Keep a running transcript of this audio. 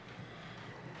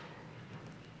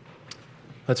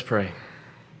Let's pray.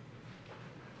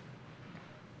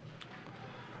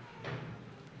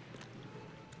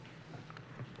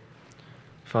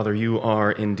 Father, you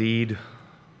are indeed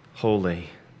holy.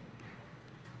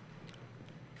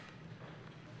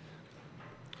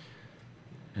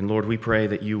 And Lord, we pray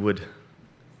that you would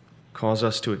cause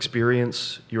us to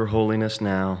experience your holiness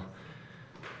now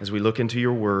as we look into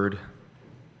your word.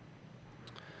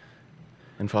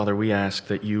 And Father, we ask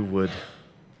that you would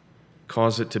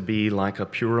cause it to be like a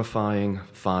purifying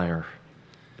fire.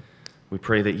 We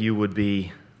pray that you would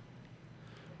be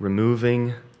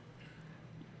removing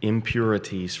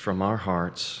impurities from our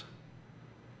hearts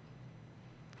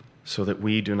so that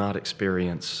we do not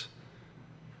experience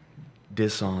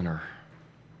dishonor.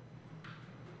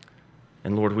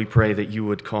 And Lord, we pray that you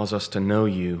would cause us to know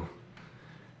you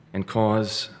and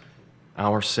cause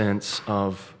our sense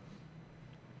of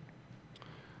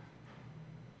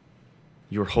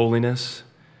your holiness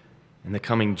and the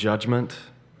coming judgment.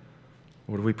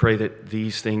 Lord, we pray that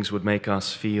these things would make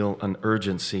us feel an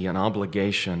urgency, an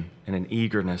obligation, and an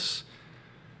eagerness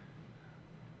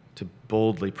to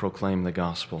boldly proclaim the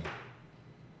gospel.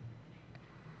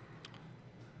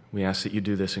 We ask that you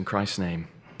do this in Christ's name.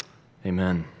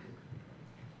 Amen.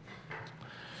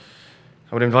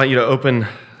 I would invite you to open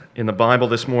in the Bible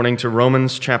this morning to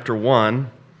Romans chapter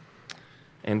 1,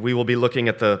 and we will be looking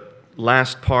at the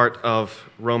last part of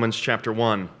Romans chapter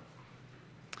 1.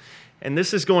 And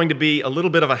this is going to be a little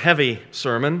bit of a heavy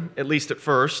sermon, at least at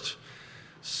first.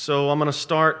 So I'm going to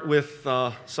start with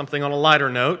something on a lighter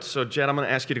note. So Jed, I'm going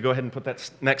to ask you to go ahead and put that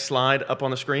next slide up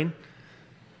on the screen.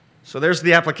 So there's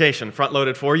the application,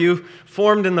 front-loaded for you,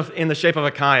 formed in the shape of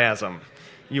a chiasm.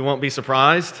 You won't be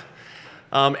surprised.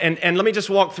 And let me just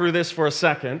walk through this for a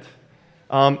second.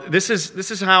 This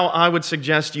is how I would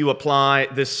suggest you apply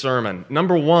this sermon.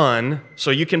 Number one, so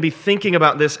you can be thinking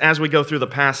about this as we go through the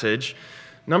passage.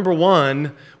 Number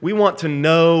one, we want to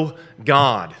know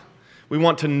God. We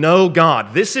want to know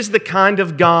God. This is the kind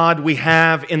of God we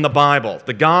have in the Bible.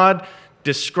 The God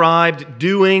described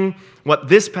doing what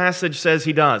this passage says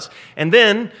he does. And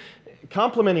then,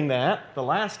 complementing that, the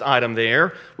last item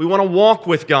there, we want to walk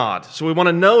with God. So we want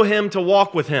to know him to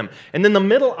walk with him. And then the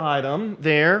middle item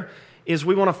there is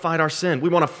we want to fight our sin. We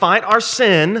want to fight our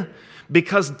sin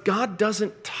because God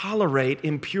doesn't tolerate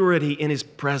impurity in his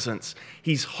presence.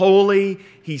 He's holy,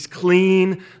 he's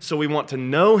clean, so we want to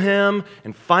know him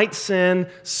and fight sin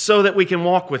so that we can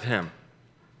walk with him.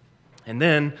 And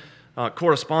then,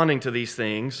 corresponding to these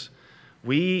things,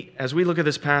 as we look at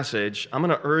this passage, I'm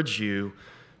going to urge you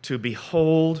to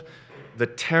behold the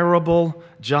terrible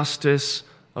justice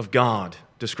of God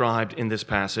described in this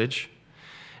passage.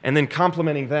 And then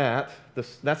complementing that,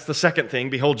 that's the second thing,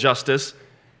 behold justice.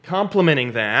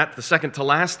 Complementing that, the second to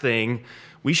last thing,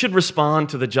 we should respond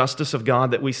to the justice of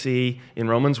God that we see in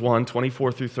Romans 1,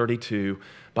 24 through 32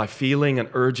 by feeling an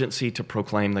urgency to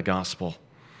proclaim the gospel.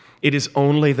 It is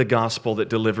only the gospel that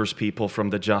delivers people from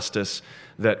the justice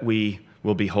that we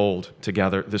will behold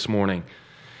together this morning.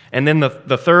 And then the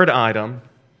third item,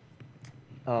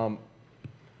 and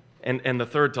the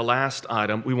third to last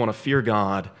item, we want to fear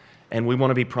God, and we want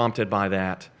to be prompted by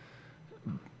that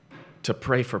to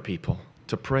pray for people,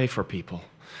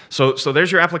 So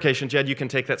there's your application. Jed, you can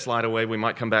take that slide away. We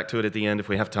might come back to it at the end if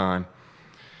we have time.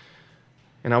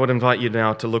 And I would invite you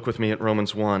now to look with me at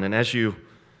Romans 1. And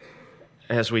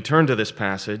as we turn to this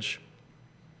passage,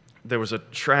 there was a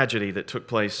tragedy that took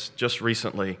place just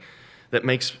recently that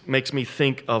makes me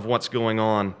think of what's going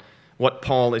on, what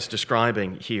Paul is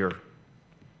describing here.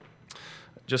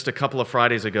 Just a couple of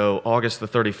Fridays ago, August the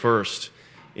 31st,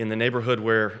 in the neighborhood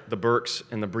where the Burks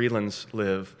and the Brelands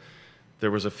live,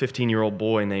 there was a 15-year-old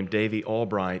boy named Davey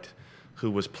Albright who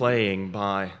was playing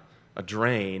by a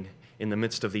drain in the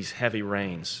midst of these heavy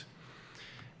rains.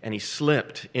 And he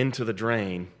slipped into the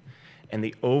drain, and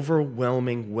the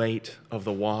overwhelming weight of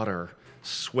the water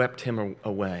swept him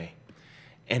away.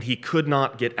 And he could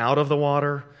not get out of the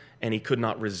water, and he could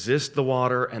not resist the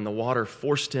water, and the water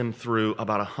forced him through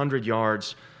about 100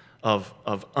 yards of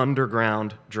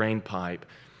underground drain pipe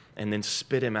and then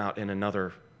spit him out in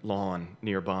another lawn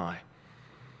nearby.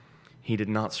 He did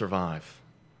not survive.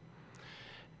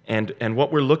 And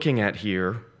what we're looking at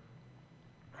here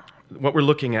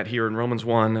in Romans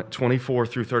 1, 24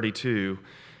 through 32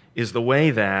 is the way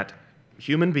that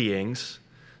human beings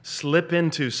slip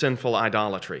into sinful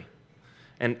idolatry.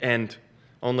 And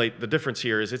only the difference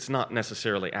here is it's not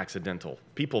necessarily accidental.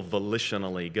 People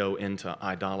volitionally go into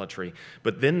idolatry,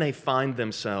 but then they find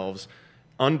themselves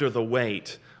under the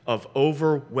weight of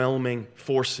overwhelming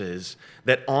forces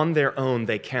that on their own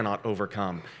they cannot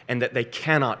overcome and that they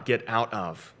cannot get out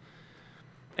of.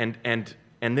 And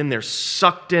and then they're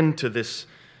sucked into this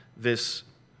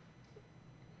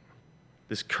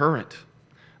current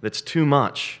that's too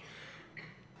much.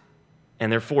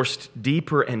 And they're forced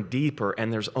deeper and deeper,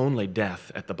 and there's only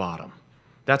death at the bottom.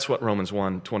 That's what Romans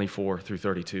 1:24 through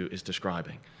 32 is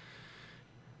describing.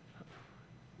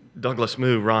 Douglas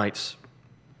Moo writes,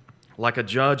 like a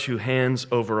judge who hands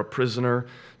over a prisoner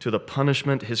to the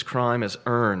punishment his crime has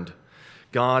earned,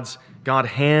 God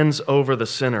hands over the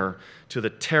sinner to the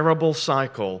terrible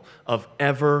cycle of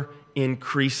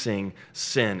ever-increasing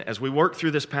sin. As we work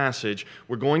through this passage,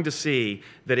 we're going to see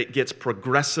that it gets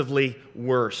progressively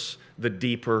worse the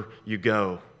deeper you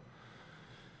go.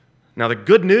 Now, the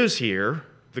good news here,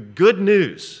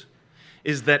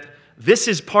 is that this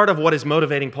is part of what is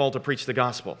motivating Paul to preach the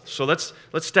gospel. So let's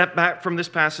step back from this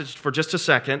passage for just a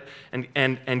second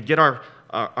and get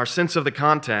our sense of the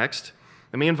context.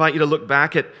 Let me invite you to look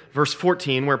back at verse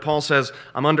 14 where Paul says,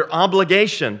 I'm under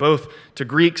obligation both to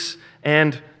Greeks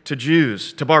and to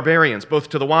Jews, to barbarians, both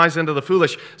to the wise and to the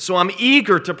foolish. So I'm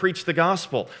eager to preach the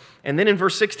gospel. And then in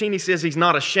verse 16 he says he's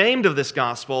not ashamed of this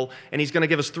gospel, and he's going to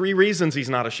give us 3 reasons he's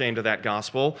not ashamed of that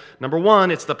gospel. Number 1,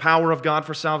 it's the power of God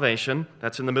for salvation.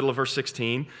 That's in the middle of verse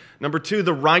 16. Number 2,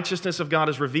 the righteousness of God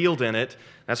is revealed in it.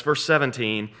 That's verse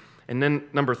 17. And then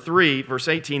number 3, verse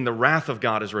 18, the wrath of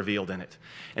God is revealed in it.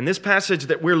 And this passage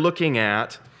that we're looking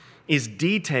at is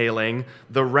detailing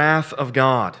the wrath of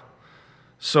God.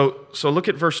 So look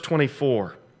at verse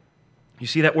 24. You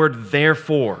see that word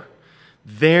therefore.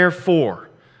 Therefore,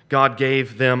 God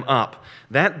gave them up.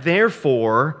 That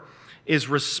therefore is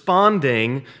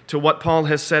responding to what Paul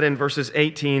has said in verses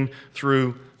 18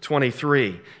 through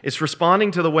 23. It's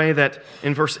responding to the way that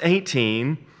in verse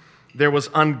 18 there was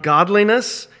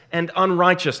ungodliness and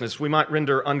unrighteousness. We might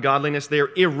render ungodliness there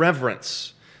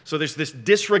irreverence. So there's this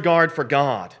disregard for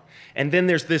God. And then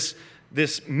there's this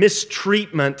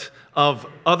mistreatment of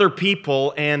other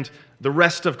people and the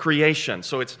rest of creation.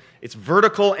 So it's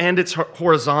vertical and it's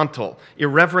horizontal,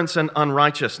 irreverence and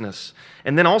unrighteousness.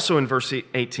 And then also in verse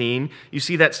 18, you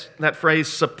see that phrase,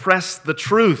 suppress the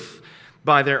truth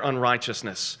by their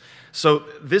unrighteousness. So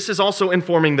this is also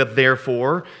informing the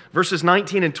therefore. Verses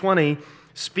 19 and 20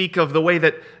 speak of the way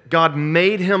that God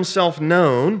made himself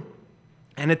known.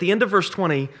 And at the end of verse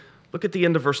 20, look at the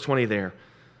end of verse 20 there.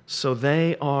 So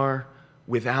they are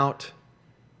without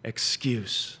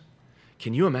excuse.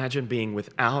 Can you imagine being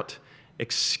without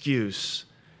excuse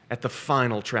at the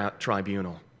final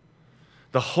tribunal?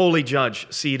 The holy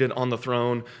judge seated on the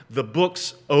throne, the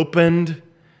books opened,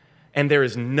 and there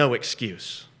is no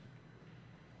excuse.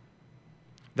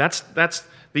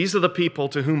 These are the people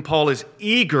to whom Paul is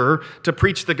eager to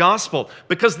preach the gospel,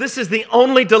 because this is the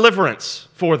only deliverance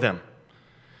for them.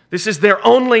 This is their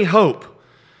only hope.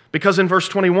 Because in verse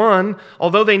 21,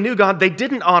 although they knew God, they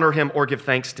didn't honor him or give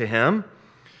thanks to him.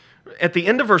 At the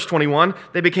end of verse 21,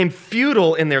 they became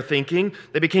futile in their thinking,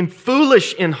 they became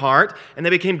foolish in heart, and they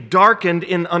became darkened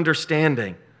in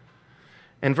understanding.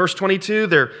 And verse 22,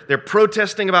 they're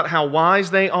protesting about how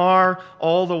wise they are,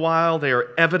 all the while they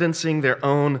are evidencing their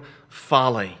own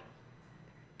folly.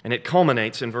 And it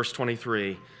culminates in verse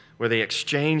 23, where they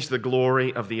exchange the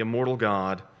glory of the immortal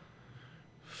God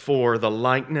for the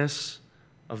likeness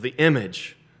of the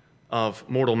image of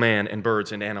mortal man and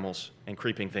birds and animals and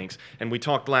creeping things. And we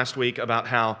talked last week about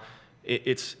how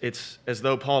it's as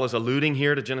though Paul is alluding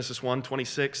here to Genesis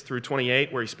 1:26 through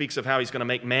 28, where he speaks of how he's going to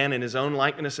make man in his own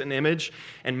likeness and image,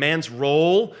 and man's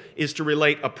role is to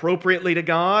relate appropriately to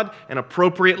God and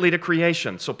appropriately to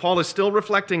creation. So Paul is still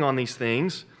reflecting on these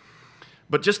things,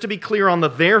 but just to be clear on the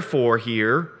therefore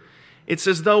here, it's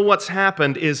as though what's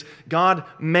happened is God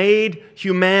made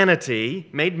humanity,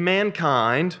 made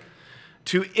mankind,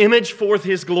 to image forth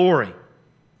his glory.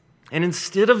 And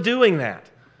instead of doing that,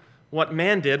 what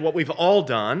man did, what we've all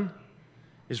done,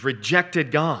 is rejected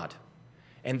God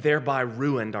and thereby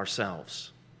ruined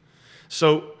ourselves.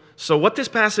 So what this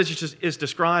passage is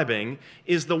describing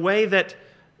is the way that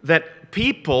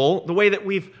people, the way that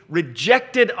we've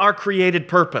rejected our created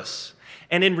purpose.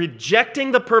 And in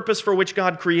rejecting the purpose for which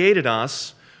God created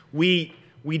us, we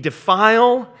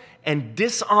defile and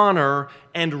dishonor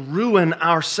and ruin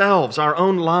ourselves, our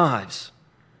own lives.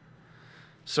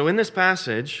 So in this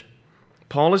passage,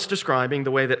 Paul is describing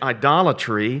the way that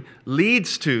idolatry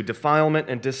leads to defilement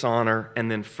and dishonor and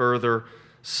then further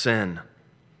sin.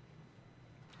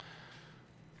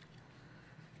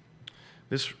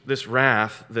 This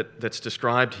wrath that's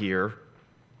described here,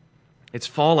 it's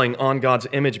falling on God's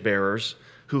image bearers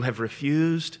who have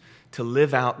refused to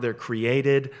live out their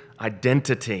created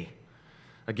identity.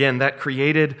 Again, that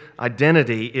created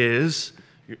identity is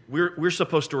we're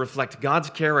supposed to reflect God's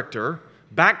character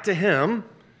back to him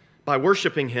by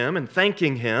worshiping Him and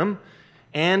thanking Him,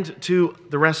 and to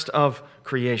the rest of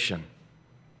creation.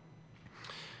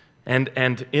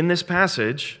 And in this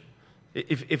passage,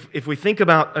 if we think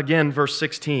about, again, verse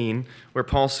 16, where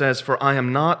Paul says, "For I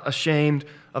am not ashamed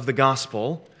of the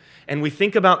gospel," and we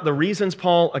think about the reasons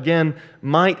Paul, again,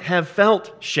 might have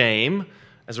felt shame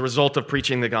as a result of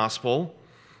preaching the gospel,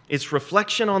 it's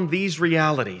reflection on these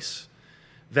realities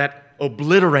that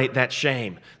obliterate that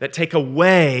shame, that take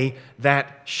away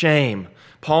that shame.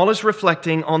 Paul is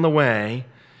reflecting on the way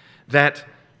that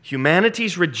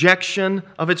humanity's rejection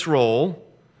of its role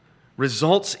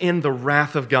results in the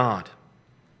wrath of God.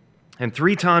 And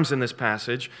 3 times in this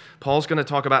passage, Paul's going to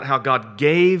talk about how God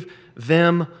gave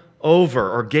them over,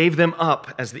 or gave them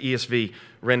up, as the ESV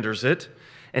renders it.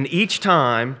 And each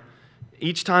time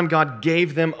God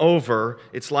gave them over,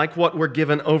 it's like what we're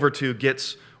given over to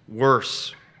gets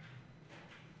worse.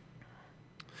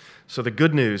 So the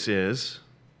good news is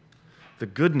that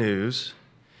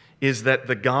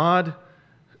the God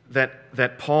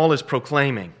that Paul is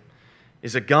proclaiming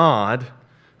is a God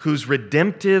whose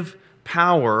redemptive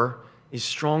power is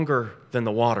stronger than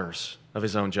the waters of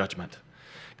His own judgment.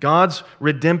 God's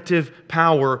redemptive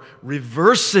power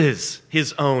reverses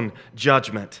His own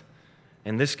judgment,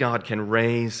 and this God can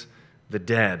raise the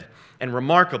dead. And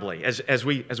remarkably, as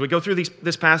we go through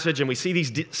this passage and we see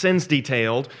these sins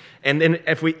detailed, and then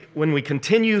when we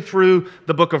continue through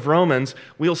the book of Romans,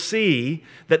 we'll see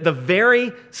that the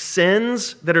very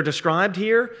sins that are described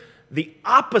here, the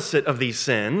opposite of these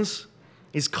sins,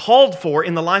 is called for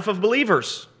in the life of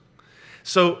believers.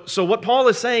 So what Paul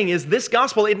is saying is this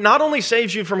gospel, it not only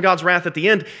saves you from God's wrath at the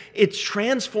end, it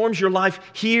transforms your life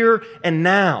here and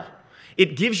now.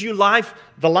 It gives you life,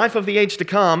 the life of the age to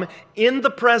come, in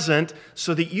the present,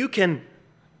 so that you can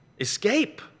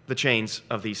escape the chains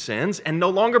of these sins and no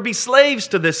longer be slaves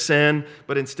to this sin,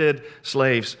 but instead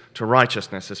slaves to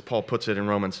righteousness, as Paul puts it in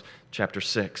Romans chapter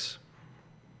 6.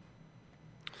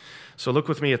 So look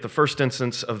with me at the first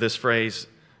instance of this phrase,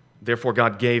 "Therefore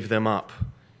God gave them up,"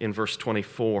 in verse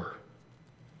 24.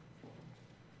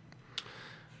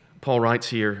 Paul writes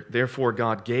here, "Therefore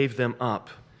God gave them up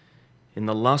in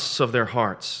the lusts of their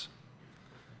hearts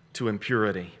to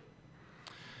impurity."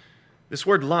 This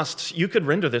word lusts, you could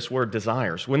render this word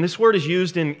desires. When this word is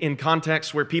used in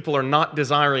contexts where people are not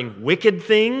desiring wicked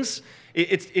things,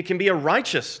 it can be a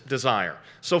righteous desire.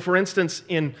 So for instance,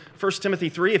 in 1 Timothy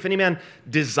 3, if any man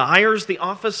desires the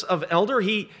office of elder,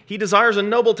 he desires a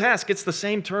noble task. It's the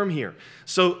same term here.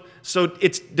 So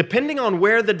it's depending on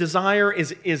where the desire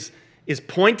is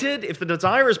pointed. If the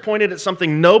desire is pointed at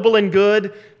something noble and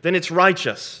good, then it's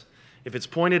righteous. If it's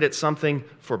pointed at something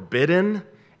forbidden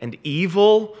and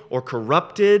evil or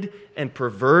corrupted and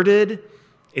perverted,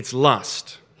 it's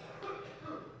lust.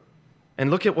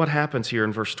 And look at what happens here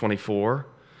in verse 24.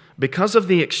 Because of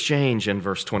the exchange in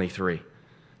verse 23,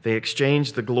 they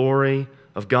exchanged the glory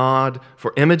of God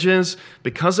for images.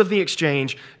 Because of the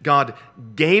exchange, God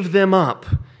gave them up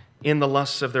in the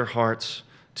lusts of their hearts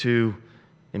to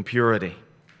impurity.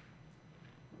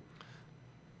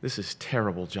 This is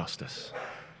terrible justice.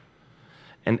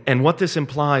 And what this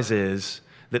implies is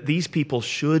that these people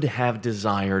should have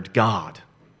desired God.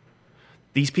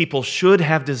 These people should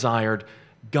have desired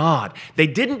God. They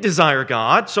didn't desire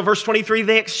God, so verse 23,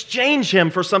 they exchange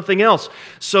Him for something else.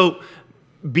 So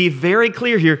be very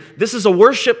clear here, this is a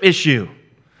worship issue.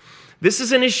 This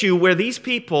is an issue where these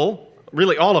people,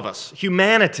 really all of us,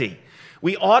 humanity,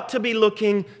 we ought to be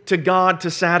looking to God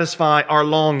to satisfy our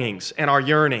longings and our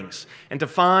yearnings and to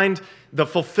find the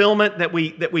fulfillment that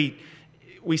we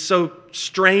so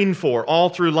strain for all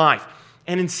through life.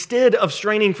 And instead of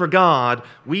straining for God,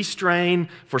 we strain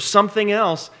for something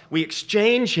else. We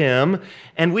exchange Him,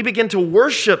 and we begin to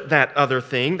worship that other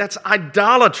thing. That's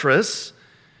idolatrous.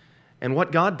 And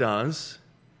what God does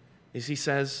is He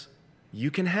says, you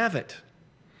can have it.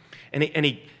 And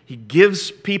He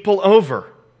gives people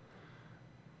over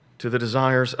to the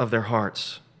desires of their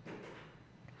hearts.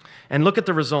 And look at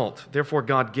the result. Therefore,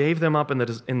 God gave them up in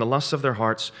the lusts of their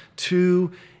hearts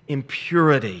to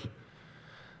impurity.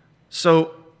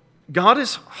 So, God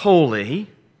is holy,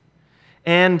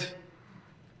 and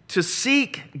to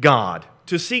seek God,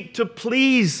 to seek to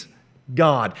please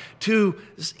God, to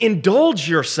indulge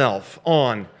yourself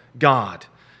on God,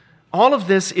 all of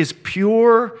this is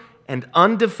pure and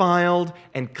undefiled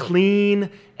and clean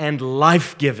and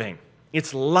life-giving.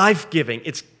 It's life-giving.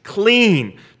 It's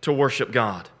clean to worship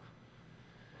God.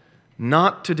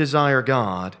 Not to desire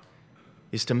God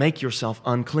is to make yourself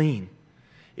unclean.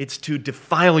 It's to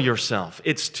defile yourself.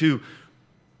 It's to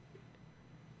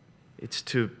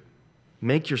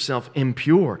make yourself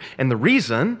impure. And the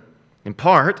reason In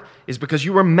part is because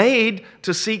you were made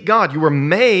to seek God. You were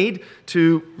made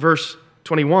to, verse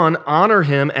 21, honor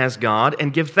Him as God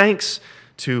and give thanks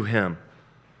to Him.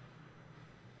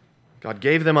 God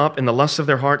gave them up in the lusts of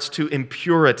their hearts to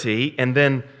impurity, and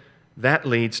then that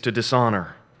leads to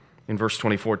dishonor. In verse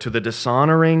 24, to the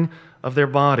dishonoring of their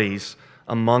bodies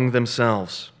among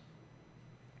themselves.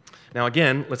 Now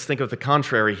again, let's think of the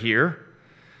contrary here.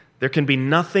 There can be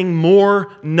nothing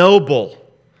more noble.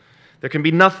 There can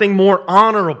be nothing more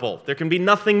honorable. There can be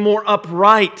nothing more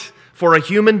upright for a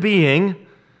human being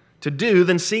to do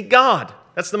than seek God.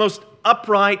 That's the most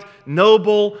upright,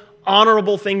 noble,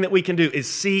 honorable thing that we can do, is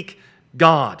seek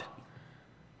God.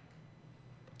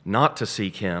 Not to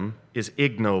seek Him is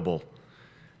ignoble,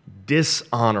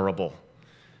 dishonorable.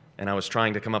 And I was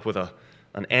trying to come up with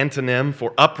an antonym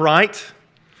for upright,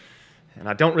 and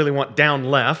I don't really want down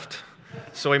left,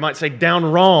 so we might say down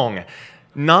wrong.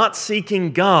 Not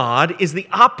seeking God is the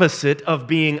opposite of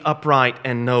being upright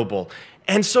and noble.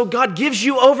 And so God gives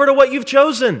you over to what you've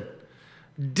chosen,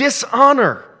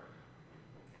 dishonor.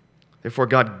 Therefore,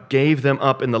 God gave them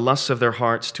up in the lusts of their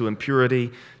hearts to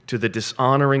impurity, to the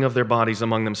dishonoring of their bodies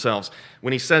among themselves.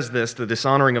 When he says this, the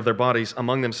dishonoring of their bodies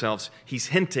among themselves, he's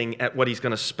hinting at what he's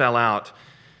going to spell out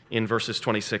in verses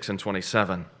 26 and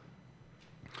 27.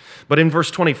 But in verse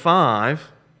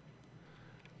 25,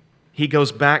 he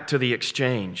goes back to the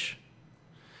exchange.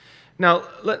 Now,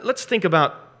 let's think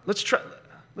about, let's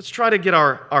try to get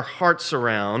our hearts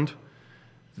around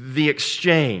the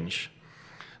exchange.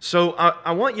 So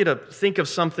I want you to think of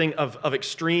something of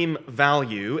extreme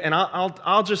value, and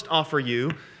I'll just offer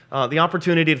you the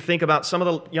opportunity to think about some of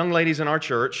the young ladies in our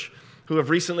church who have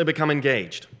recently become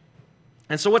engaged.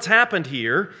 And so what's happened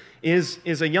here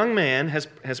is a young man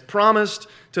has promised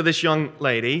to this young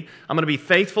lady, I'm going to be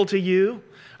faithful to you,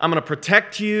 I'm going to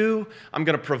protect you, I'm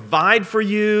going to provide for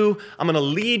you, I'm going to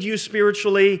lead you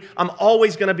spiritually, I'm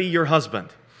always going to be your husband.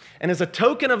 And as a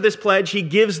token of this pledge, he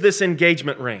gives this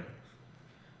engagement ring.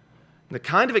 The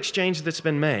kind of exchange that's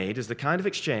been made is the kind of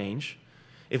exchange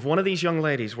if one of these young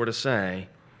ladies were to say,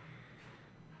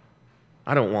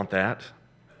 I don't want that.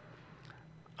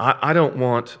 I don't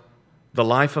want the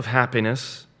life of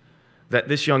happiness that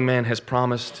this young man has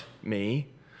promised me.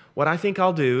 What I think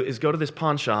I'll do is go to this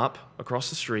pawn shop across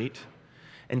the street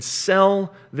and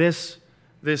sell this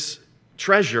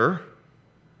treasure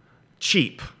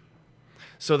cheap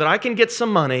so that I can get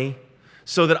some money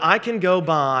so that I can go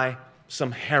buy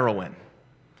some heroin.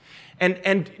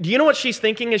 And do you know what she's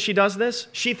thinking as she does this?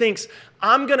 She thinks,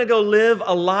 I'm going to go live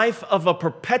a life of a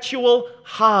perpetual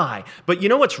high. But you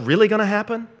know what's really going to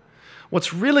happen?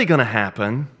 What's really going to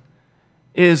happen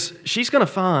is she's going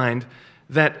to find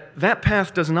that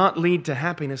path does not lead to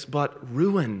happiness, but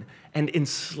ruin and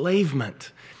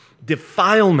enslavement,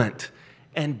 defilement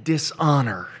and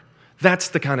dishonor. That's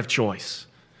the kind of choice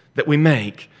that we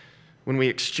make when we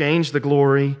exchange the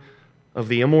glory of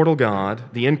the immortal God,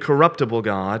 the incorruptible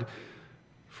God,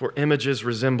 for images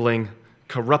resembling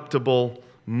corruptible,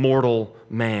 mortal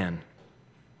man.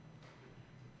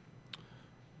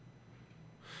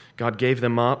 God gave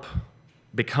them up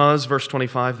because, verse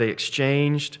 25, they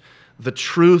exchanged the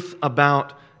truth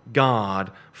about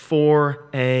God for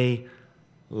a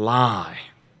lie.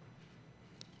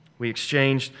 We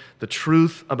exchanged the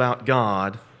truth about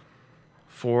God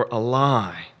for a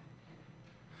lie.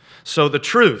 So the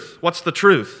truth, what's the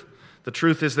truth? The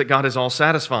truth is that God is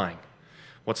all-satisfying.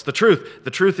 What's the truth? The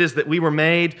truth is that we were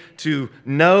made to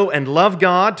know and love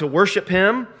God, to worship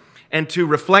Him, and to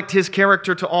reflect His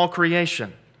character to all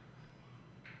creation.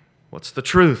 What's the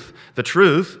truth? The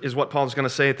truth is what Paul's going to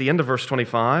say at the end of verse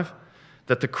 25,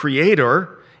 that the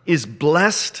Creator is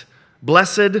blessed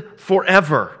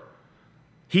forever.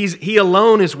 He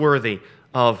alone is worthy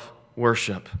of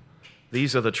worship.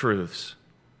 These are the truths.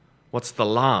 What's the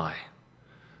lie?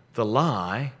 The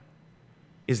lie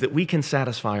is that we can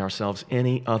satisfy ourselves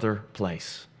any other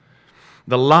place.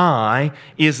 The lie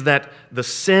is that the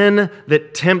sin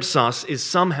that tempts us is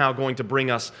somehow going to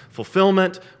bring us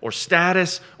fulfillment or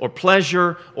status or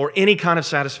pleasure or any kind of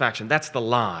satisfaction. That's the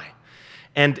lie.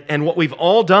 And what we've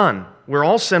all done, we're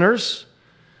all sinners.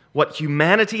 What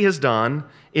humanity has done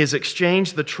is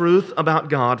exchange the truth about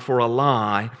God for a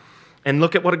lie. And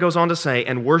look at what it goes on to say,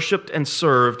 and worshiped and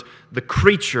served the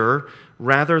creature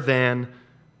rather than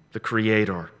the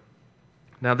Creator.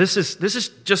 Now, this is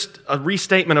just a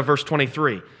restatement of verse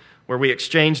 23, where we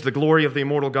exchange the glory of the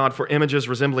immortal God for images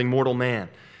resembling mortal man.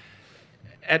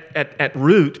 At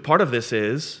root, part of this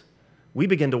is we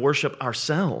begin to worship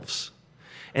ourselves.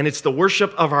 And it's the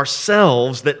worship of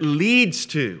ourselves that leads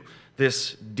to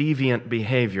this deviant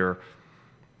behavior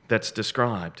that's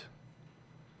described.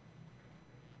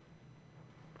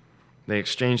 They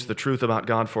exchanged the truth about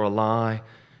God for a lie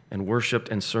and worshiped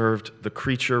and served the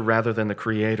creature rather than the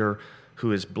Creator,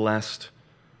 who is blessed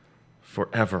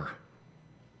forever.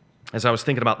 As I was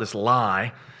thinking about this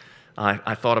lie,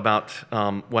 I thought about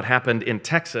what happened in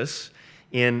Texas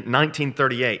in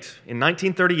 1938. In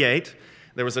 1938,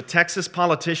 there was a Texas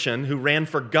politician who ran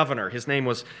for governor. His name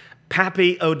was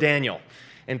Pappy O'Daniel.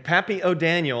 And Pappy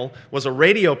O'Daniel was a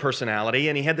radio personality,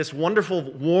 and he had this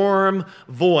wonderful, warm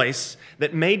voice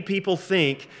that made people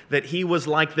think that he was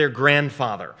like their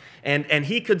grandfather. And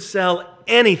he could sell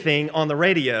anything on the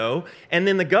radio. And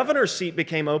then the governor's seat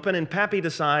became open, and Pappy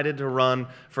decided to run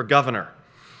for governor.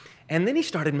 And then he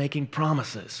started making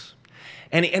promises.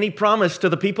 And he promised to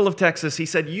the people of Texas, he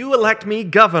said, "You elect me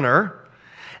governor,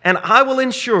 and I will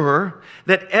ensure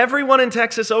that everyone in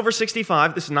Texas over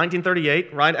 65," this is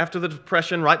 1938, right after the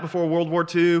Depression, right before World War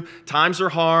II, times are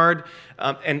hard,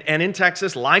 and in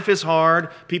Texas, life is hard.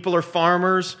 People are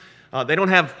farmers. They don't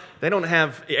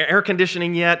have air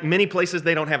conditioning yet. Many places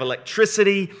they don't have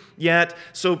electricity yet.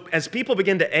 So as people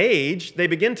begin to age, they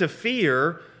begin to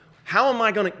fear, how am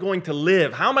I going to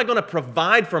live? How am I going to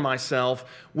provide for myself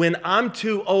when I'm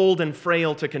too old and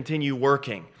frail to continue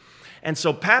working? And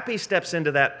so Pappy steps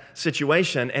into that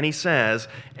situation, and he says,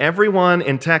 everyone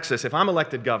in Texas, if I'm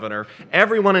elected governor,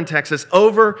 everyone in Texas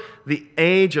over the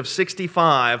age of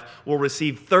 65 will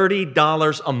receive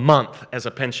 $30 a month as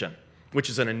a pension, which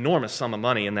is an enormous sum of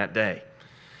money in that day.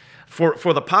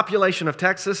 For the population of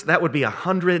Texas, that would be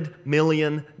 $100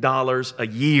 million a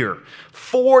year,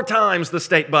 4 times the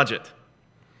state budget.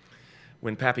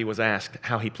 When Pappy was asked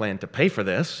how he planned to pay for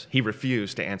this, he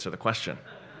refused to answer the question.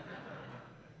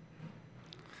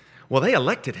 Well, they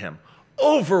elected him.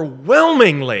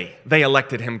 Overwhelmingly, they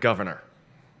elected him governor.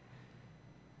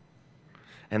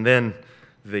 And then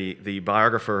the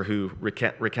biographer who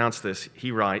recounts this,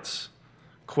 he writes,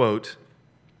 quote,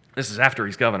 this is after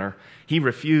he's governor, he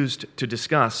refused to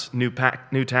discuss new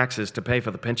taxes to pay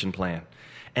for the pension plan.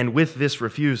 And with this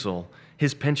refusal,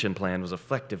 his pension plan was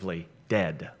effectively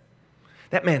dead.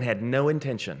 That man had no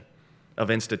intention of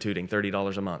instituting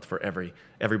 $30 a month for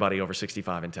everybody over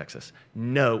 65 in Texas.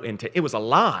 No intent. It was a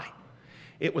lie.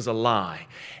 It was a lie.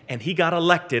 And he got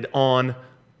elected on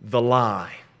the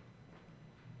lie.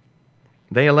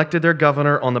 They elected their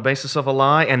governor on the basis of a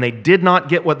lie, and they did not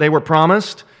get what they were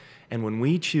promised. And when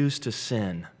we choose to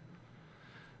sin,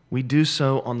 we do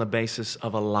so on the basis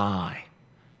of a lie,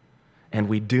 and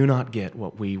we do not get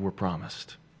what we were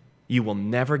promised. You will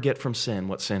never get from sin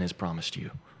what sin has promised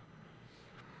you.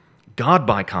 God,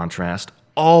 by contrast,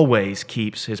 always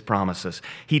keeps his promises.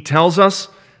 He tells us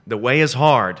the way is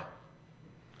hard,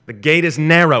 the gate is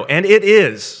narrow, and it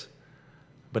is.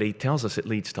 But he tells us it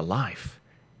leads to life,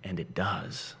 and it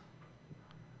does.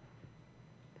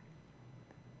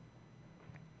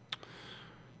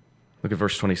 Look at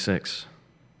verse 26.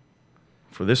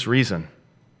 For this reason,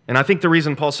 and I think the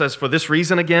reason Paul says for this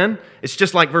reason again, it's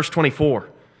just like verse 24.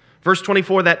 Verse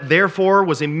 24, that therefore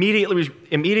was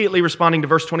immediately responding to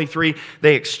verse 23.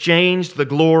 They exchanged the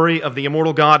glory of the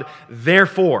immortal God.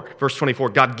 Therefore, verse 24,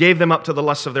 God gave them up to the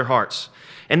lusts of their hearts.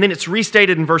 And then it's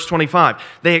restated in verse 25.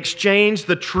 They exchanged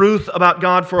the truth about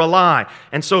God for a lie.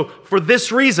 And so for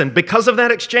this reason, because of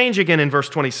that exchange again in verse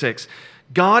 26,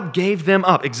 God gave them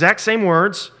up, exact same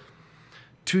words,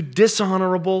 to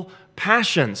dishonorable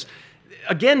passions.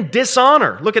 Again,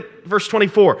 dishonor. Look at verse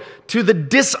 24. To the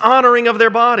dishonoring of their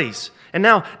bodies. And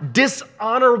now,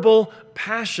 dishonorable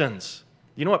passions.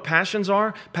 You know what passions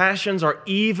are? Passions are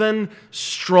even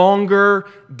stronger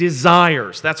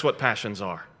desires. That's what passions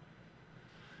are.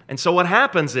 And so what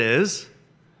happens is,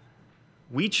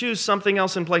 we choose something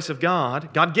else in place of God.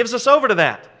 God gives us over to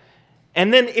that.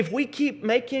 And then if we keep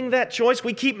making that choice,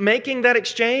 we keep making that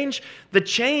exchange, the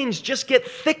chains just get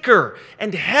thicker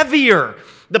and heavier.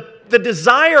 The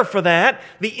desire for that,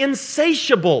 the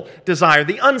insatiable desire,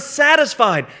 the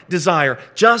unsatisfied desire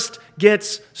just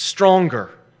gets stronger.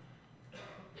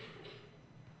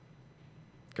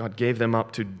 God gave them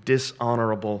up to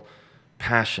dishonorable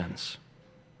passions.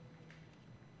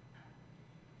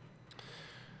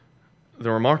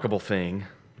 The remarkable thing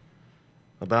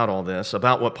about all this,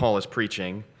 about what Paul is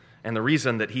preaching, and the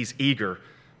reason that he's eager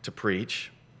to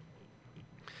preach,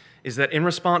 is that in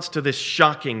response to this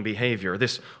shocking behavior,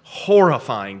 this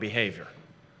horrifying behavior,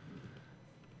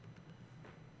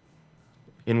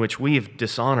 in which we've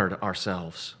dishonored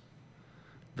ourselves,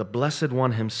 the Blessed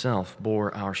One himself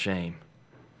bore our shame.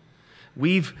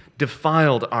 We've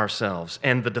defiled ourselves,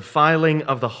 and the defiling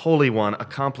of the Holy One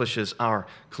accomplishes our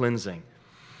cleansing.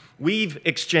 We've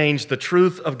exchanged the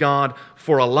truth of God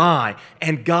for a lie,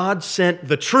 and God sent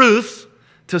the truth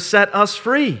to set us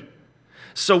free.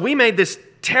 So we made this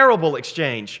terrible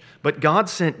exchange. But God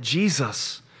sent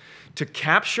Jesus to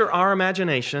capture our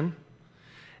imagination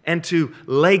and to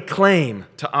lay claim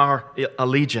to our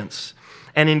allegiance.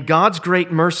 And in God's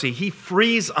great mercy, He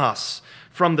frees us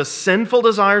from the sinful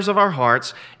desires of our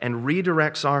hearts and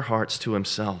redirects our hearts to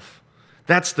Himself.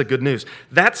 That's the good news.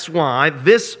 That's why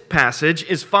this passage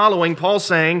is following Paul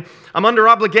saying, I'm under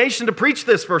obligation to preach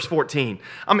this, verse 14.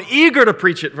 I'm eager to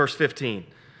preach it, verse 15.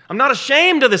 I'm not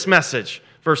ashamed of this message,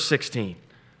 verse 16.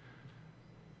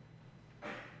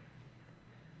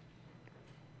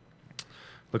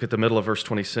 Look at the middle of verse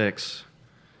 26,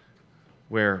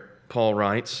 where Paul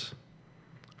writes,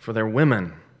 for their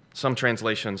women. Some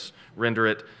translations render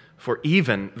it for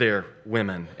even their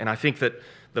women. And I think that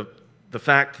the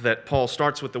fact that Paul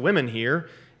starts with the women here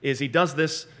is he does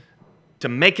this to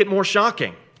make it more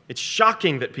shocking. It's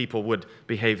shocking that people would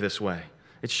behave this way.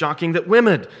 It's shocking that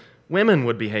women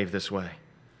would behave this way.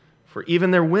 For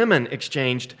even their women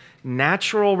exchanged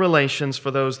natural relations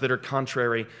for those that are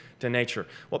contrary to nature.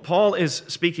 What Paul is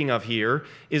speaking of here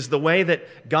is the way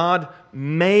that God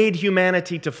made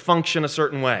humanity to function a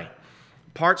certain way.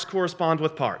 Parts correspond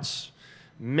with parts.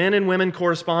 Men and women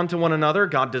correspond to one another.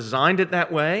 God designed it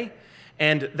that way.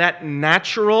 And that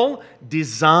natural,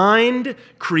 designed,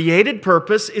 created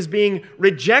purpose is being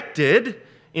rejected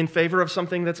in favor of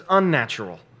something that's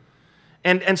unnatural.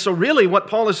 And so really what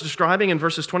Paul is describing in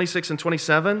verses 26 and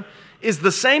 27 is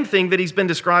the same thing that he's been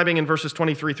describing in verses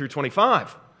 23 through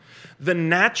 25. The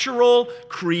natural,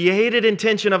 created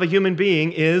intention of a human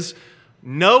being is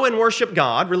know and worship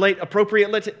God, relate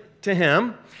appropriately to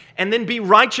Him, and then be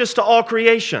righteous to all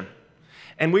creation.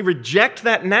 And we reject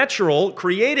that natural,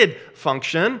 created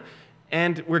function,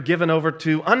 and we're given over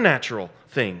to unnatural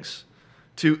things,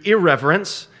 to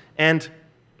irreverence and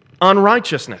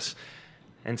unrighteousness.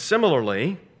 And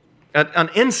similarly, an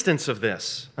instance of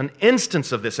this, an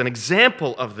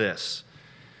example of this,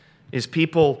 is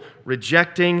people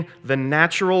rejecting the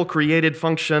natural created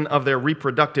function of their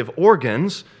reproductive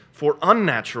organs for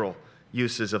unnatural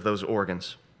uses of those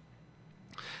organs.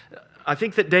 I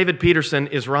think that David Peterson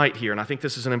is right here, and I think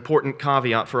this is an important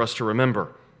caveat for us to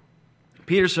remember.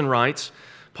 Peterson writes,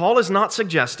 Paul is not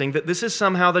suggesting that this is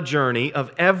somehow the journey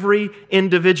of every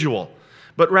individual,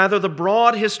 but rather the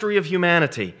broad history of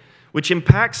humanity, which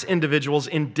impacts individuals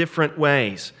in different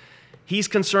ways. He's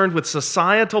concerned with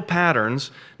societal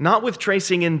patterns, not with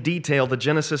tracing in detail the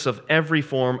genesis of every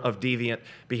form of deviant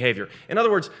behavior. In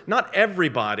other words, not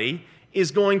everybody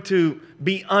is going to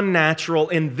be unnatural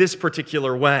in this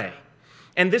particular way.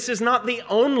 And this is not the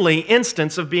only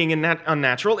instance of being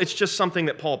unnatural. It's just something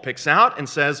that Paul picks out and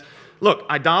says, look,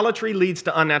 idolatry leads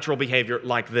to unnatural behavior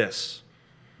like this.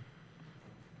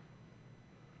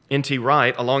 N.T.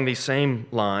 Wright, along these same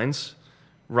lines,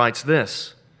 writes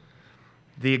this: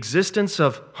 the existence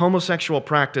of homosexual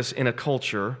practice in a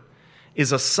culture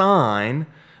is a sign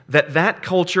that that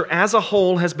culture as a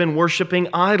whole has been worshiping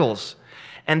idols,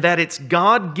 and that its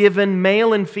God-given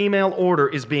male and female order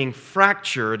is being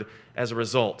fractured as a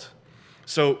result.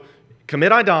 So,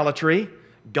 commit idolatry,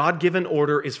 God-given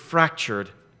order is fractured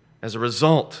as a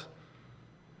result.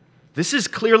 This is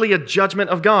clearly a judgment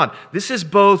of God. This is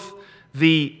both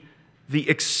the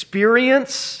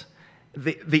experience,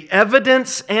 the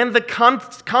evidence, and the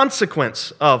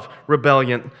consequence of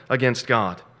rebellion against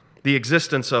God, the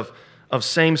existence of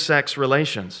same-sex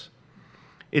relations.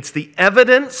 It's the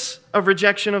evidence of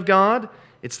rejection of God.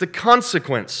 It's the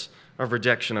consequence of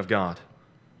rejection of God.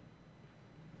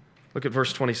 Look at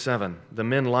verse 27. The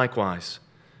men likewise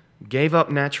gave up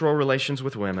natural relations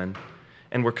with women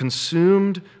and were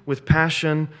consumed with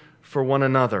passion for one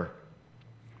another.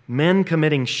 Men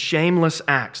committing shameless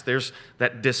acts. There's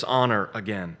that dishonor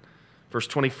again. Verse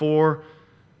 24,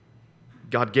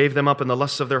 God gave them up in the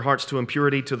lusts of their hearts to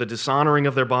impurity, to the dishonoring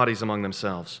of their bodies among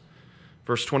themselves.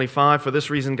 Verse 25, for this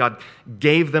reason God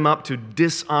gave them up to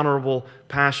dishonorable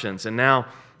passions. And now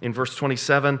in verse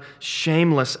 27,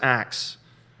 shameless acts.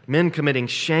 Men committing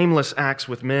shameless acts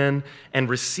with men and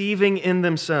receiving in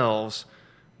themselves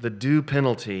the due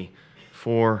penalty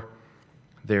for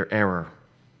their error.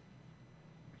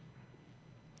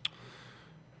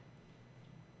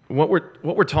 What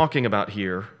we're talking about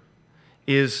here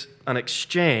is an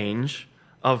exchange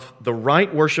of the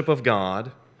right worship of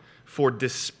God for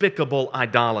despicable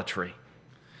idolatry.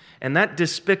 And that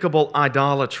despicable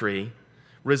idolatry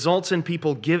results in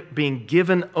people being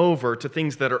given over to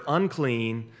things that are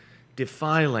unclean,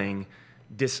 defiling,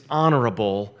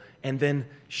 dishonorable, and then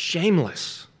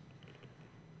shameless.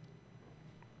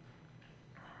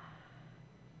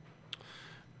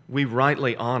 We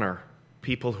rightly honor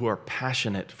people who are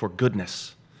passionate for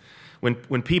goodness.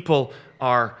 When people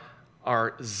are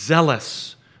are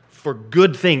zealous for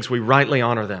good things, we rightly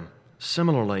honor them.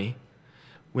 Similarly,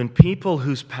 when people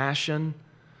whose passion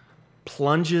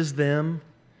plunges them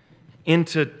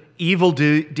into evil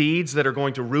deeds that are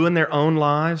going to ruin their own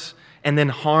lives and then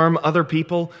harm other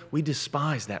people, we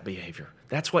despise that behavior.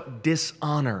 That's what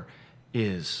dishonor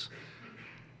is.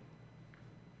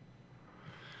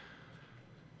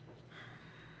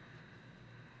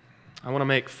 I want to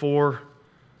make 4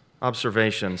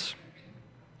 observations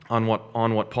on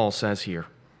what Paul says here.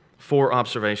 4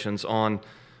 observations on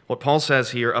what Paul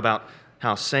says here about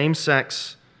how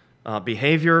same-sex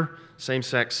behavior,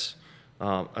 same-sex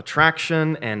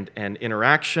attraction and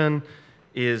interaction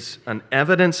is an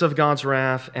evidence of God's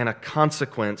wrath and a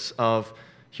consequence of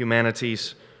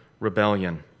humanity's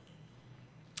rebellion.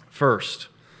 First,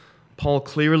 Paul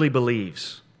clearly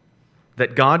believes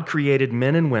that God created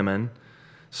men and women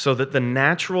so that the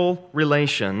natural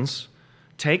relations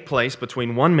take place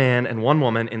between one man and one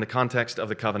woman in the context of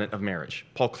the covenant of marriage.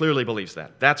 Paul clearly believes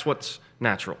that. That's what's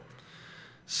natural.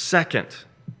 Second,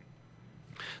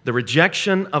 the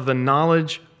rejection of the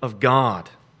knowledge of God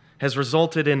has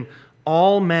resulted in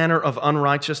all manner of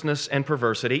unrighteousness and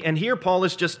perversity. And here Paul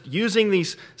is just using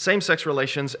these same-sex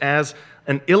relations as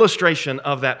an illustration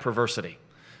of that perversity.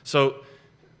 So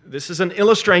this is an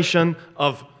illustration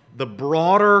of the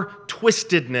broader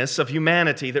twistedness of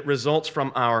humanity that results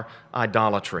from our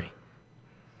idolatry.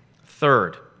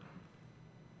 Third,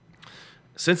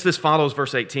 since this follows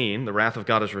verse 18, the wrath of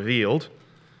God is revealed,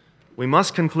 we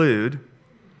must conclude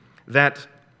that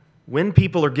when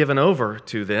people are given over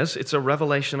to this, it's a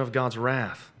revelation of God's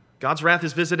wrath. God's wrath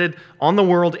is visited on the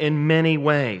world in many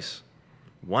ways.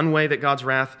 One way that God's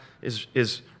wrath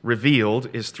is revealed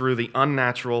is through the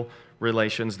unnatural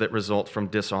relations that result from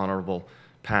dishonorable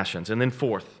passions. And then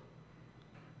fourth,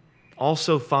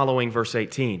 also following verse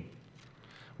 18,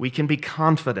 we can be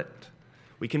confident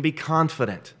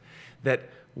that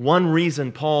one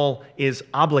reason Paul is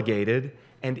obligated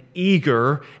and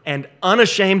eager and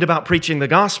unashamed about preaching the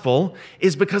gospel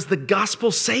is because the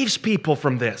gospel saves people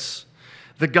from this.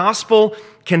 The gospel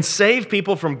can save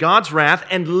people from God's wrath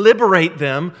and liberate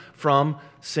them from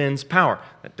sin's power.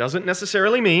 That doesn't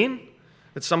necessarily mean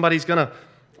that somebody's going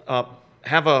to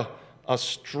have a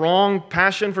strong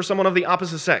passion for someone of the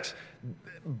opposite sex.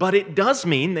 But it does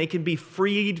mean they can be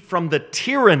freed from the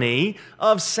tyranny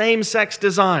of same-sex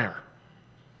desire.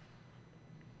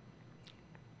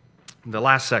 The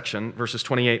last section, verses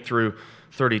 28 through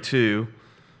 32,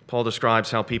 Paul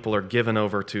describes how people are given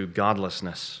over to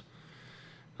godlessness.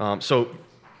 So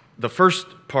the first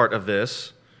part of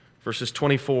this, verses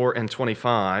 24 and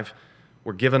 25,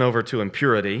 were given over to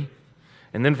impurity.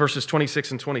 And then verses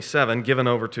 26 and 27, given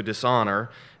over to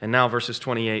dishonor. And now verses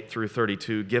 28 through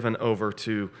 32, given over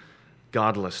to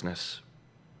godlessness.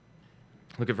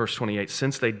 Look at verse 28.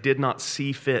 Since they did not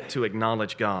see fit to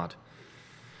acknowledge God.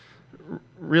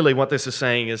 Really what this is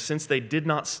saying is since they did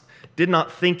not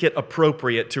think it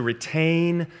appropriate to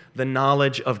retain the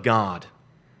knowledge of God,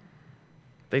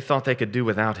 they thought they could do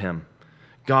without Him.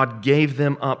 God gave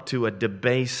them up to a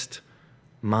debased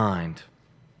mind.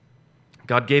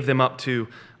 God gave them up to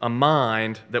a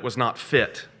mind that was not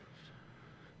fit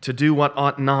to do what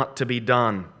ought not to be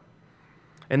done.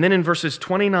 And then in verses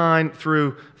 29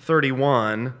 through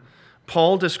 31,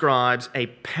 Paul describes a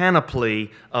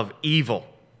panoply of evil.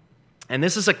 And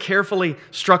this is a carefully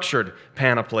structured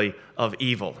panoply of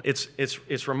evil.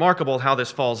 It's remarkable how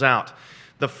this falls out.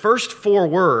 The first 4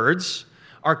 words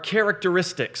are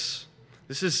characteristics.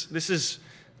 This is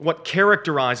what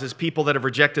characterizes people that have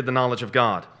rejected the knowledge of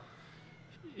God.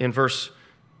 In verse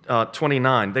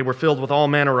 29, they were filled with all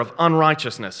manner of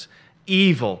unrighteousness,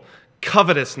 evil,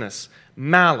 covetousness,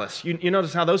 malice. You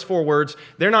notice how those 4 words,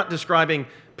 they're not describing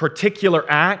particular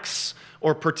acts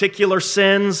or particular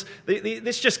sins.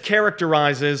 This just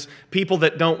characterizes people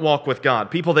that don't walk with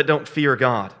God, people that don't fear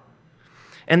God.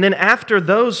 And then after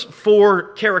those 4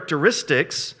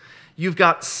 characteristics, you've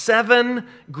got 7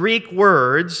 Greek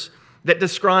words that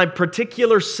describe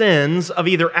particular sins of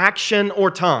either action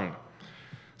or tongue.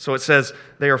 So it says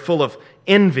they are full of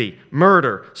envy,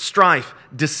 murder, strife,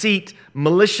 deceit,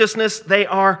 maliciousness. They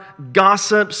are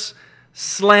gossips,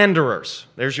 slanderers.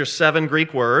 There's your 7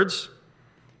 Greek words.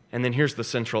 And then here's the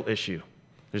central issue.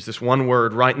 There's this one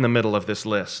word right in the middle of this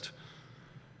list.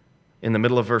 In the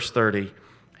middle of verse 30,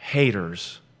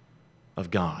 haters of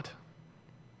God.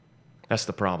 That's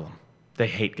the problem. They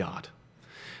hate God.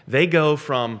 They go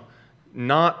from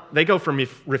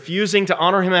refusing to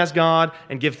honor Him as God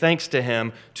and give thanks to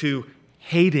Him to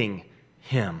hating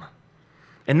Him.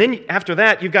 And then after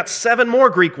that, you've got 7 more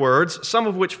Greek words, some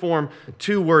of which form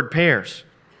 2-word pairs.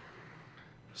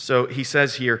 So he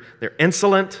says here, they're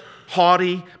insolent,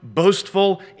 haughty,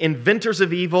 boastful, inventors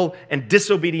of evil, and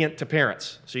disobedient to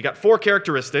parents. So you got 4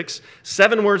 characteristics,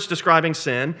 7 words describing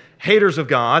sin, haters of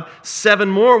God, 7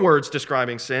 more words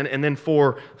describing sin, and then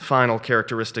 4 final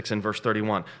characteristics in verse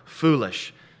 31.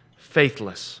 Foolish,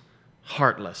 faithless,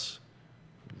 heartless,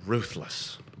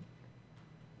 ruthless.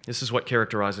 This is what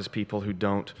characterizes people who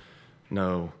don't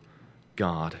know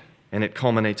God. And it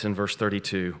culminates in verse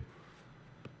 32.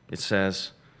 It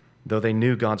says, though they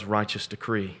knew God's righteous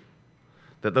decree,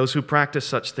 that those who practice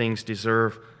such things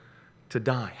deserve to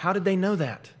die. How did they know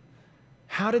that?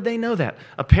 How did they know that?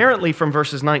 Apparently from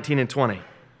verses 19 and 20.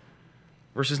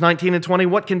 Verses 19 and 20,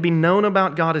 what can be known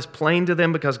about God is plain to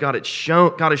them because God has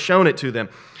shown it to them.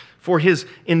 For his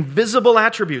invisible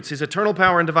attributes, his eternal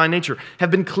power and divine nature,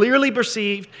 have been clearly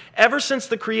perceived ever since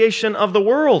the creation of the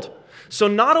world. So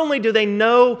not only do they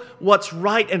know what's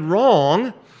right and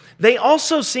wrong, they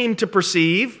also seem to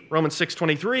perceive, Romans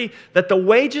 6:23, that the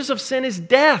wages of sin is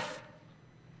death.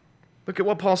 Look at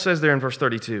what Paul says there in verse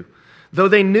 32. Though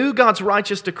they knew God's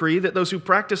righteous decree that those who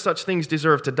practice such things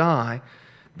deserve to die,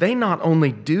 they not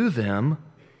only do them,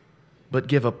 but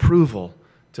give approval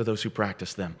to those who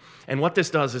practice them. And what this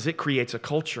does is it creates a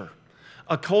culture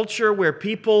where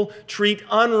people treat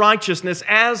unrighteousness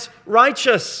as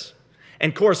righteous.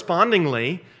 And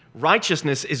correspondingly,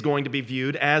 righteousness is going to be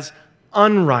viewed as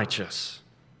unrighteous.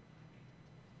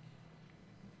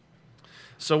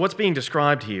 So what's being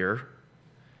described here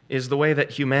is the way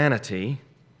that humanity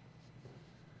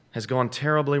has gone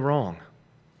terribly wrong.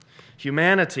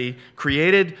 Humanity,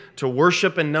 created to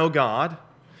worship and know God,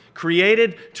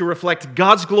 created to reflect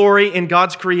God's glory in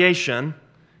God's creation,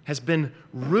 has been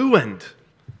ruined.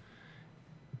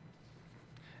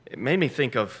 It made me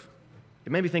think of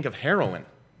heroin.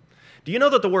 Do you know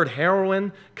that the word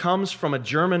heroin comes from a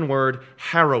German word,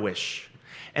 heroisch?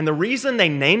 And the reason they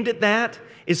named it that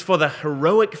is for the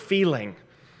heroic feeling.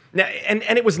 Now, and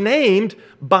it was named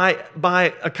by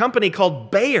a company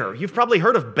called Bayer. You've probably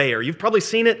heard of Bayer. You've probably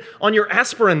seen it on your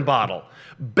aspirin bottle.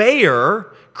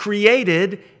 Bayer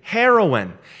created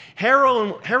heroin.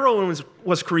 Heroin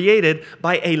was created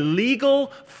by a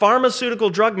legal pharmaceutical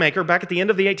drug maker back at the end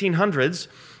of the 1800s.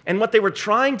 And what they were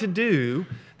trying to do,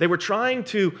 they were trying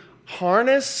to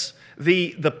harness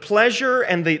the pleasure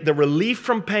and the relief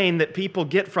from pain that people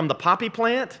get from the poppy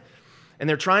plant, and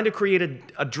they're trying to create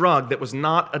a drug that was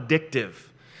not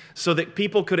addictive so that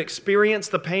people could experience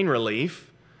the pain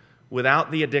relief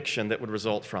without the addiction that would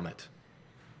result from it.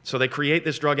 So they create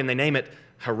this drug and they name it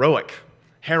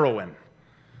heroin.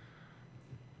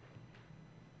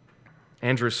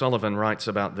 Andrew Sullivan writes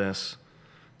about this.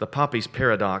 The poppy's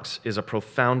paradox is a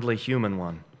profoundly human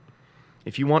one.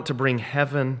 If you want to bring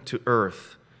heaven to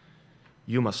earth,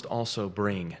 you must also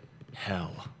bring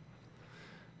hell,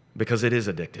 because it is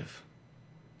addictive.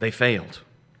 They failed.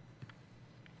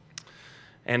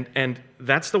 And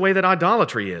that's the way that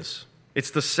idolatry is. It's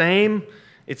the same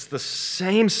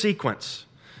sequence.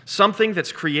 Something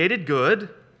that's created good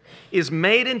is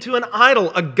made into an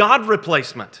idol, a God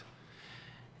replacement.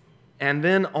 And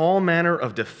then all manner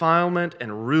of defilement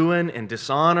and ruin and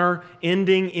dishonor,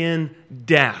 ending in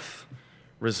death,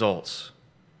 results.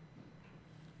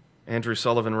 Andrew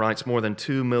Sullivan writes, more than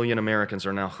 2 million Americans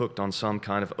are now hooked on some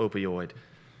kind of opioid.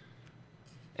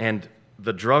 And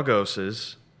the drug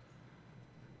overdoses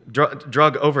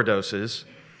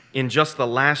in just the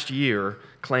last year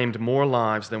claimed more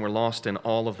lives than were lost in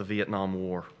all of the Vietnam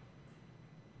War.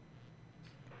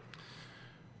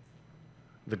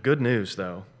 The good news,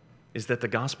 though, is that the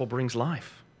gospel brings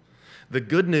life. The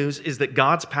good news is that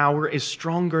God's power is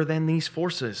stronger than these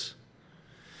forces.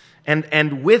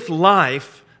 And with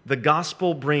life, the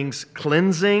gospel brings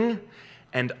cleansing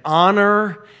and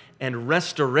honor and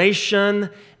restoration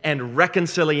and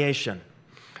reconciliation.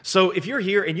 So if you're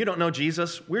here and you don't know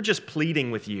Jesus, we're just pleading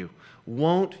with you.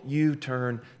 Won't you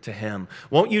turn to Him?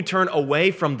 Won't you turn away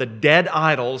from the dead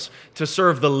idols to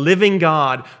serve the living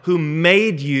God who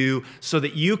made you so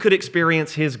that you could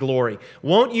experience His glory?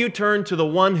 Won't you turn to the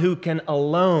one who can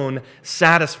alone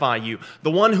satisfy you,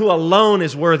 the one who alone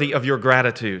is worthy of your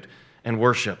gratitude and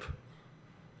worship?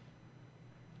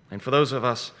 And for those of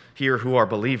us here who are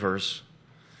believers,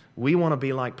 we want to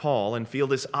be like Paul and feel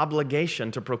this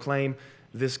obligation to proclaim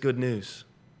this good news.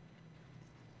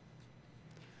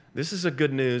 This is a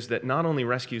good news that not only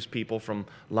rescues people from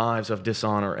lives of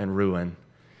dishonor and ruin,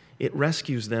 it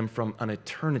rescues them from an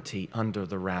eternity under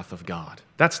the wrath of God.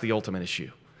 That's the ultimate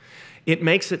issue. It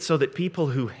makes it so that people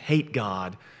who hate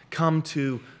God come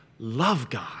to love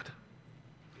God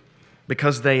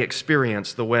because they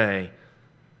experience the way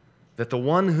that the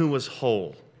one who was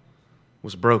whole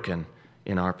was broken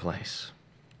in our place.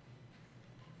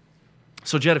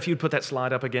 So, Jed, if you'd put that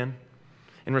slide up again.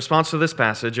 In response to this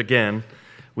passage, again,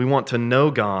 we want to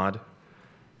know God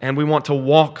and we want to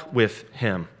walk with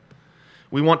Him.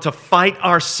 We want to fight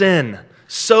our sin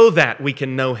so that we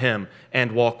can know Him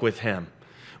and walk with Him.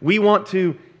 We want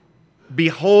to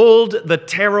behold the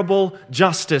terrible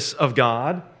justice of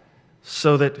God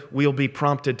so that we'll be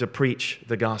prompted to preach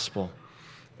the gospel.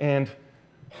 And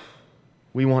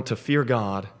we want to fear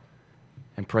God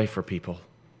and pray for people.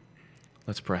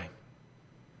 Let's pray.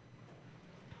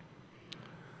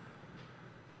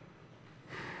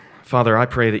 Father, I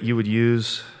pray that you would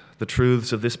use the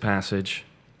truths of this passage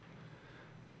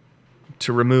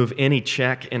to remove any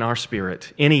check in our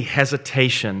spirit, any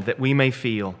hesitation that we may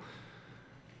feel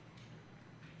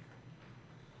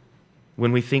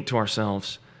when we think to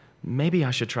ourselves, maybe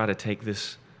I should try to take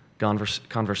this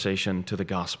conversation to the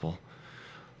gospel.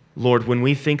 Lord, when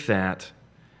we think that,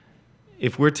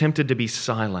 if we're tempted to be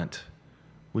silent,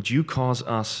 would you cause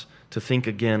us to think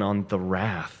again on the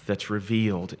wrath that's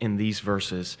revealed in these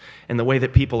verses and the way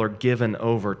that people are given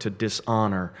over to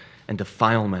dishonor and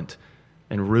defilement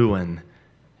and ruin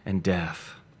and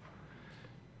death.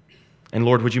 And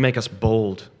Lord, would you make us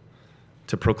bold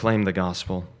to proclaim the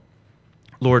gospel?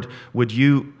 Lord, would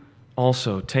you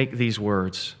also take these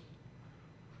words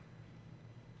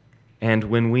and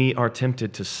when we are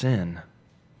tempted to sin,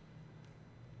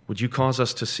 would you cause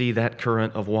us to see that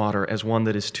current of water as one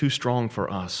that is too strong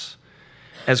for us,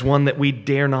 as one that we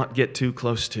dare not get too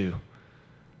close to,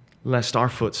 lest our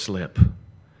foot slip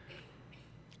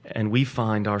and we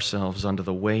find ourselves under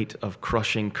the weight of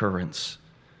crushing currents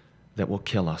that will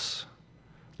kill us.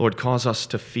 Lord, cause us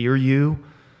to fear you,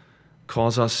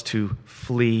 cause us to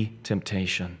flee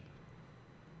temptation.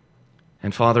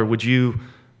 And Father, would you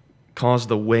cause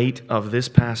the weight of this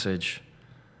passage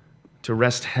to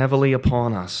rest heavily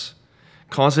upon us.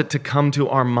 Cause it to come to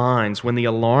our minds when the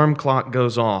alarm clock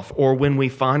goes off or when we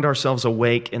find ourselves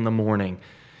awake in the morning.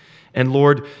 And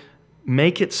Lord,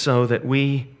 make it so that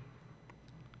we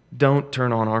don't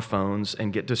turn on our phones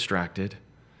and get distracted.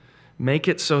 Make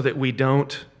it so that we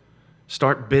don't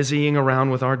start busying around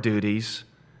with our duties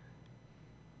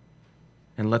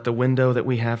and let the window that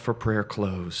we have for prayer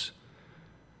close.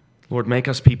 Lord, make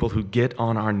us people who get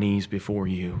on our knees before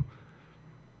you,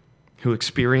 who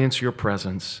experience your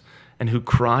presence, and who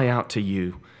cry out to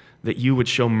you that you would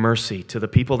show mercy to the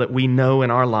people that we know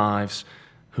in our lives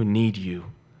who need you.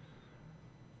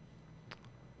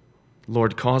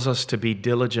 Lord, cause us to be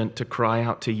diligent to cry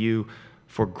out to you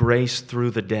for grace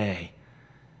through the day.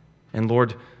 And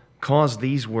Lord, cause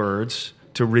these words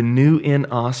to renew in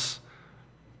us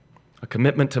a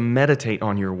commitment to meditate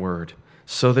on your word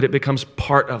so that it becomes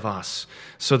part of us,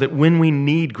 so that when we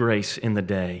need grace in the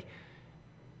day,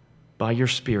 by your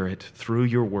Spirit, through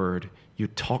your word, you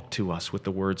talk to us with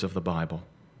the words of the Bible.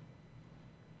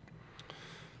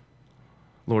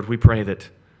 Lord, we pray that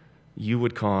you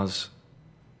would cause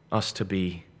us to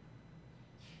be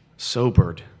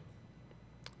sobered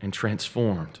and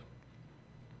transformed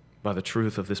by the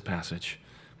truth of this passage.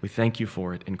 We thank you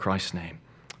for it in Christ's name.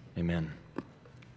 Amen.